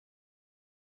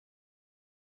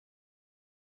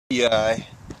UDI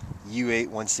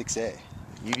U816A.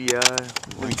 UDI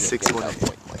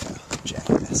 1618.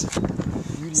 Jackass.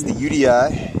 It's the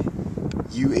UDI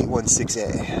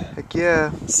U816A. Heck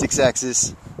yeah.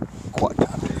 6-axis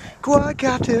quadcopter.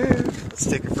 Quadcopter. Let's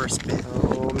take our first spin.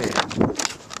 Oh man.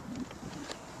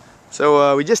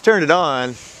 So we just turned it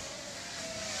on,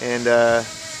 and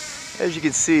as you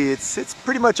can see, it's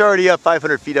pretty much already up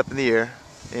 500 feet up in the air,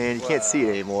 and you can't see it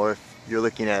anymore if you're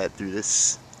looking at it through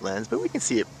this lens, but we can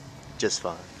see it just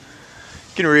fine.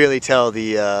 You can really tell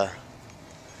the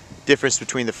difference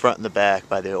between the front and the back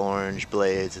by the orange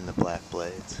blades and the black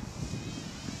blades.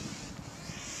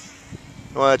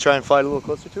 You want to try and fly it a little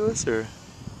closer to us, or?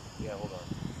 Yeah, hold on.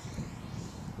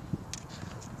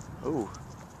 Oh,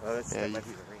 That might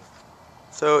be the ring.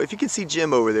 so if you can see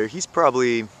Jim over there, he's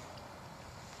probably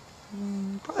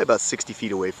about 60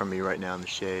 feet away from me right now in the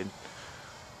shade.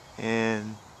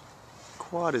 And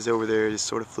Quad is over there just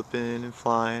sort of flipping and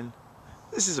flying.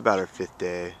 This is about our 5th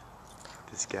day,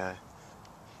 this guy.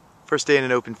 First day in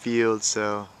an open field,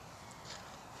 so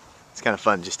it's kind of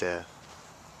fun just to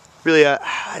really,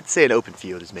 I'd say an open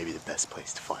field is maybe the best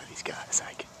place to fly these guys.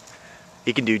 Like,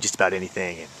 he can do just about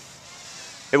anything, and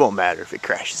it won't matter if it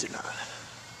crashes or not.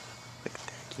 Look at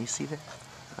that, can you see that?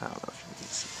 I don't know if you can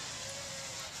see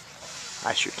it.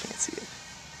 I sure can't see it.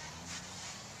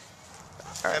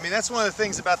 Right. I mean, that's one of the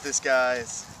things about this guy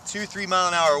is 2-3 mile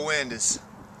an hour wind is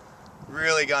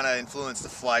really gonna influence the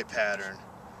flight pattern.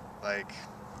 Like,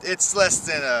 it's less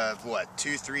than what,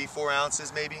 2, 3, 4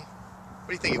 ounces maybe? What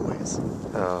do you think it weighs?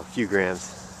 Oh, a few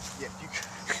grams. Yeah,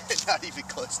 not even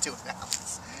close to an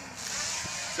ounce.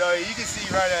 So you can see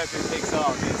right after it takes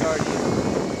off, it's already in the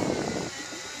wind.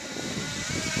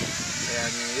 Yeah, I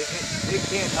mean, it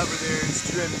can't hover there.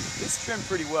 It's trimmed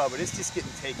pretty well, but it's just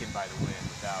getting taken by the wind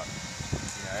without,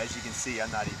 you know, as you can see,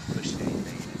 I'm not even pushing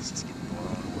anything. It's just getting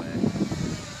blown away.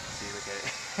 See, look at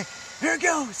it. Here it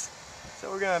goes!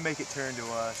 So we're gonna make it turn to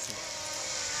us and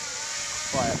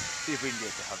fly up, see if we can get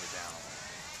it to hover down.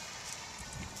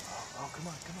 Oh, come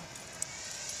on, come on.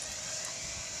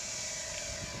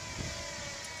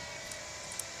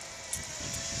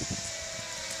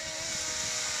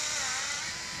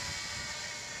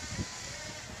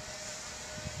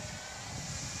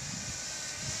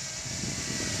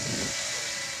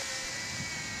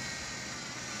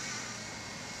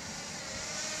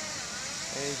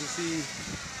 And you can see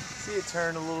it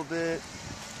turn a little bit.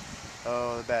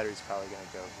 Oh, the battery's probably gonna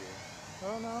go here.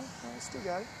 Oh no, I still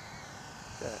got it.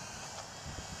 That.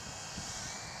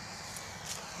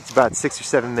 It's about 6 or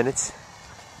 7 minutes.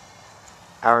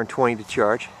 Hour and 20 to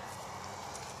charge.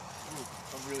 Ooh,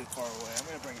 I'm really far away.